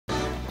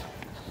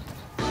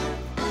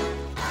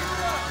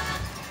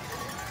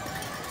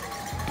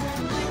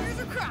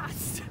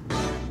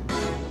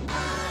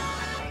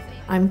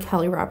I'm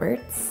Kelly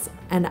Roberts,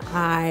 and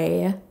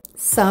I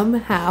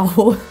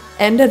somehow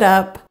ended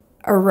up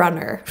a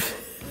runner.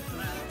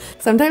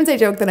 Sometimes I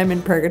joke that I'm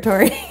in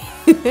purgatory,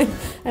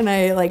 and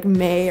I like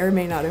may or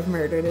may not have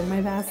murdered in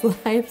my past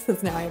life,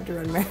 since now I have to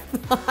run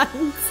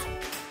marathons.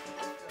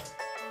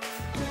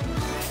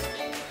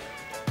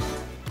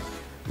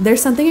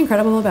 There's something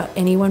incredible about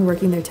anyone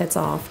working their tits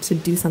off to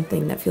do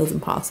something that feels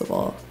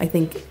impossible. I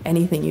think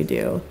anything you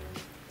do,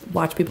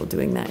 watch people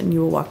doing that and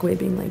you will walk away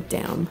being like,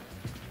 damn,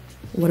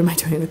 what am I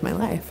doing with my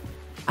life?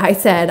 I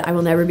said I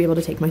will never be able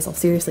to take myself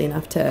seriously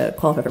enough to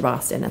qualify for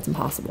Boston. That's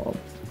impossible.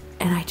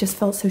 And I just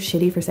felt so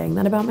shitty for saying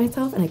that about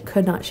myself, and I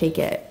could not shake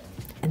it.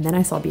 And then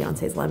I saw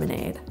Beyonce's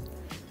Lemonade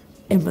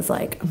and was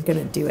like, I'm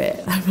gonna do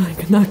it. I'm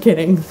like, I'm not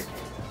kidding.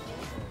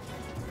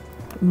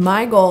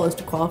 My goal is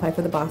to qualify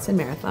for the Boston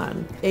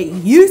Marathon. It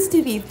used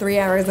to be 3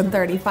 hours and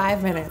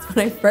 35 minutes.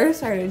 When I first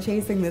started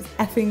chasing this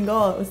effing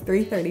goal, it was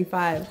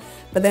 3:35.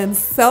 But then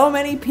so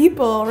many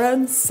people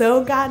run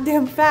so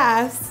goddamn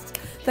fast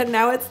that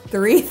now it's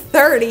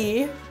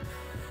 3:30.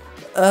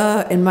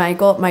 And my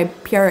goal, my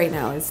PR right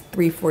now is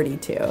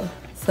 3:42.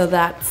 So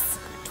that's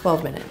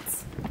 12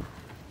 minutes.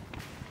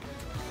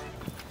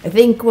 I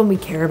think when we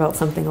care about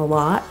something a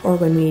lot, or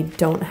when we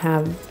don't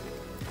have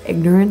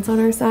ignorance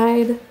on our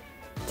side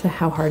to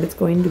how hard it's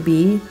going to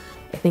be,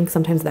 I think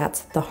sometimes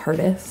that's the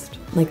hardest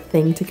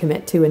thing to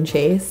commit to and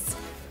chase.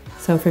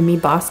 So for me,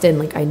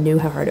 Boston, I knew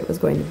how hard it was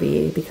going to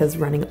be because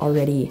running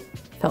already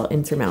felt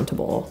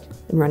insurmountable,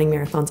 and running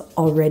marathons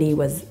already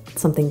was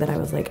something that I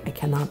was like, I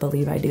cannot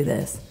believe I do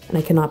this, and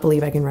I cannot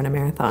believe I can run a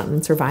marathon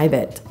and survive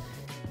it.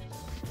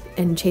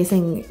 And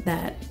chasing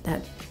that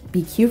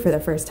BQ for the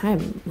first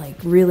time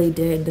really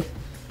did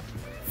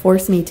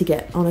force me to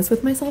get honest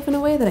with myself in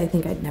a way that I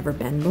think I'd never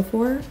been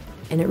before.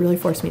 And it really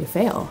forced me to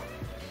fail,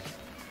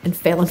 and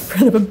fail in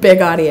front of a big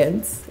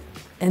audience.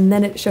 And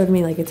then it showed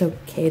me it's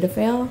okay to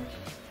fail.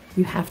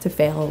 You have to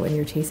fail when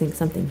you're chasing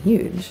something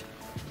huge.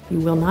 You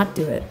will not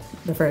do it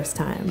the first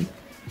time,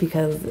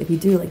 because if you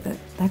do,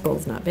 that goal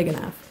is not big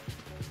enough.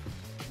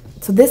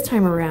 So this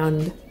time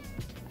around,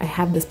 I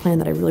have this plan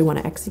that I really want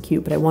to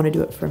execute, but I want to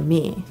do it for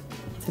me.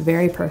 It's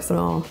very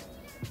personal,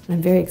 and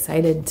I'm very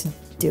excited to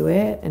do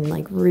it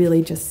and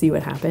really just see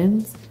what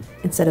happens,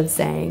 instead of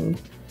saying,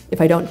 if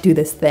I don't do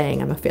this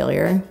thing, I'm a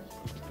failure,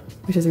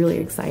 which is really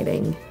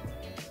exciting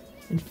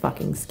and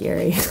fucking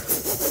scary.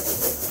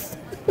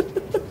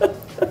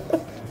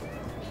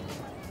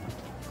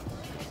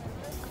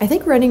 I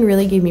think running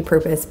really gave me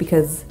purpose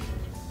because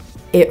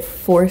it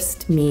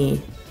forced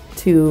me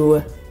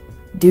to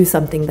do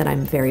something that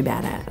I'm very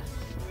bad at,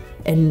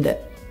 and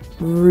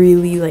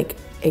really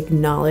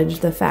acknowledge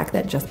the fact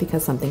that just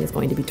because something is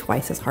going to be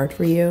twice as hard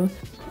for you,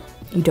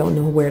 you don't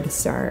know where to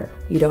start.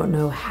 You don't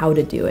know how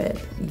to do it.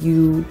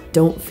 You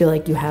don't feel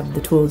like you have the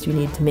tools you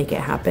need to make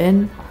it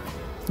happen.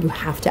 You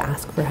have to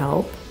ask for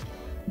help.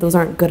 Those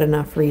aren't good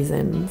enough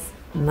reasons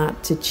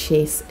not to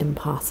chase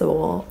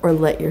impossible or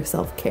let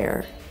yourself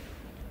care.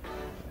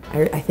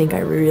 I think I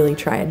really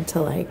tried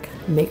to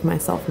make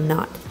myself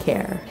not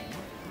care.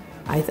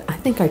 I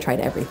think I tried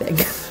everything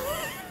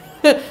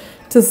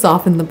to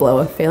soften the blow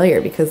of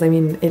failure, because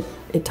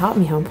it taught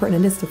me how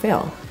important it is to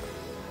fail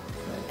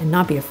and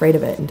not be afraid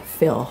of it, and to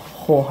fail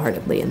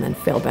wholeheartedly and then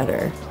fail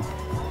better.